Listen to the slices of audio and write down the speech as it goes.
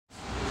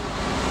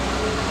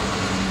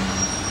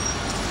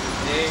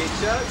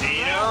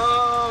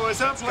Dino,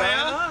 what's up,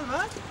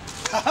 player?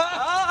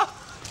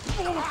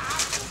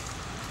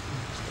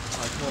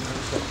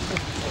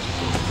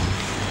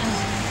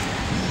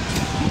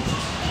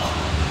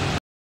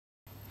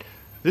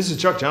 This is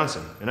Chuck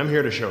Johnson, and I'm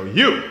here to show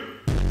you.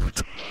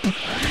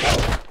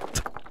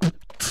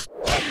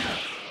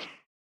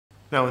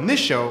 Now in this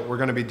show, we're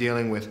going to be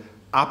dealing with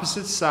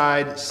opposite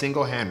side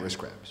single hand wrist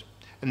grabs.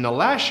 In the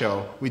last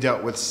show, we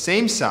dealt with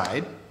same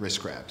side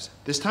wrist grabs.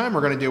 This time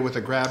we're going to deal with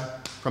a grab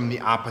from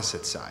the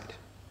opposite side.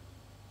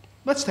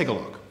 Let's take a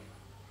look.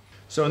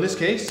 So in this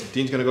case,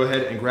 Dean's going to go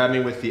ahead and grab me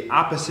with the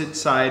opposite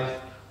side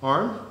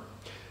arm.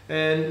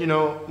 And you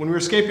know, when we were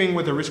escaping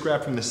with a wrist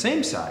grab from the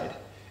same side,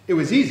 it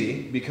was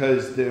easy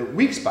because the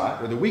weak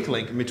spot, or the weak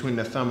link in between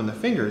the thumb and the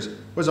fingers,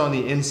 was on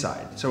the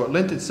inside. So it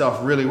lent itself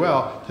really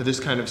well to this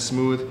kind of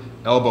smooth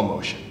elbow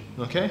motion,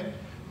 okay?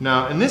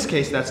 Now, in this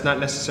case, that's not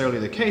necessarily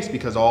the case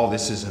because all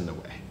this is in the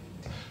way.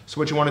 So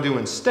what you want to do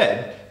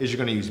instead is you're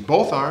going to use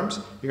both arms,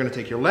 you're going to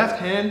take your left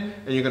hand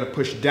and you're going to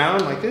push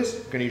down like this.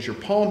 You're going to use your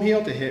palm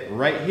heel to hit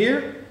right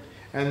here,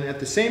 and at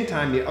the same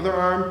time, the other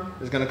arm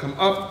is going to come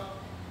up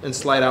and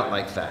slide out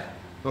like that,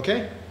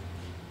 okay?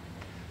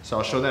 So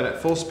I'll show that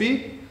at full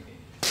speed.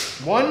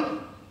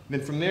 1,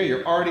 then from there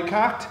you're already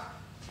cocked.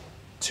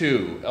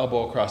 2,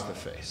 elbow across the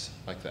face,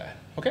 like that,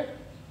 okay?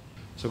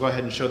 So go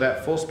ahead and show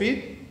that full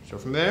speed. So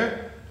from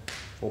there,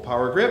 full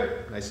power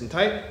grip, nice and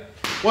tight.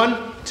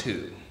 1,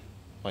 2,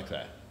 like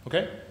that,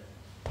 okay?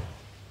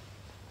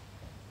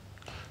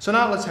 So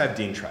now let's have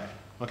Dean try it,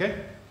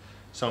 okay?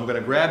 So I'm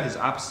gonna grab his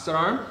opposite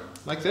arm,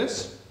 like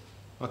this.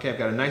 Okay, I've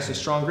got a nice and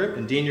strong grip,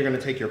 and Dean, you're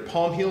gonna take your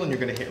palm heel and you're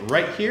gonna hit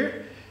right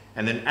here,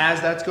 and then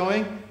as that's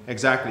going,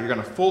 exactly, you're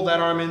gonna fold that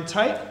arm in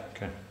tight,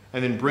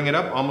 and then bring it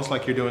up almost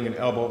like you're doing an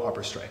elbow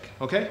upper strike.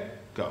 Okay?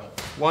 Go.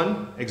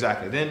 1,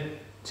 exactly. Then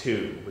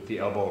 2 with the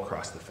elbow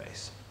across the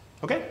face.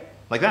 Okay?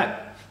 Like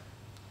that.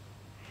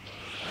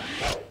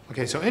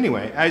 Okay, so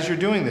anyway, as you're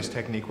doing this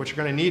technique, what you're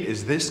going to need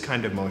is this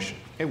kind of motion.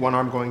 Okay, one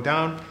arm going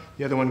down,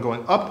 the other one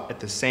going up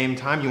at the same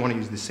time. You want to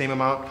use the same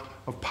amount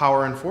of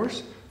power and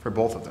force for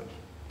both of them.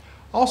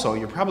 Also,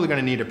 you're probably going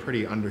to need a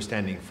pretty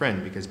understanding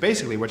friend, because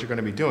basically what you're going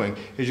to be doing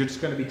is you're just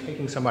going to be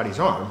taking somebody's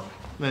arm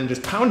and then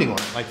just pounding on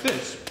it like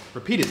this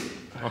repeatedly,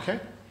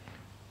 okay?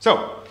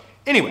 So,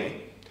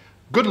 anyway,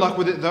 good luck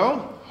with it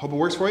though. Hope it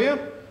works for you.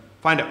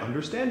 Find an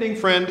understanding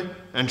friend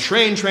and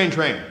train, train,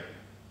 train.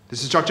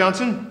 This is Chuck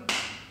Johnson.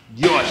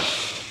 Yosh.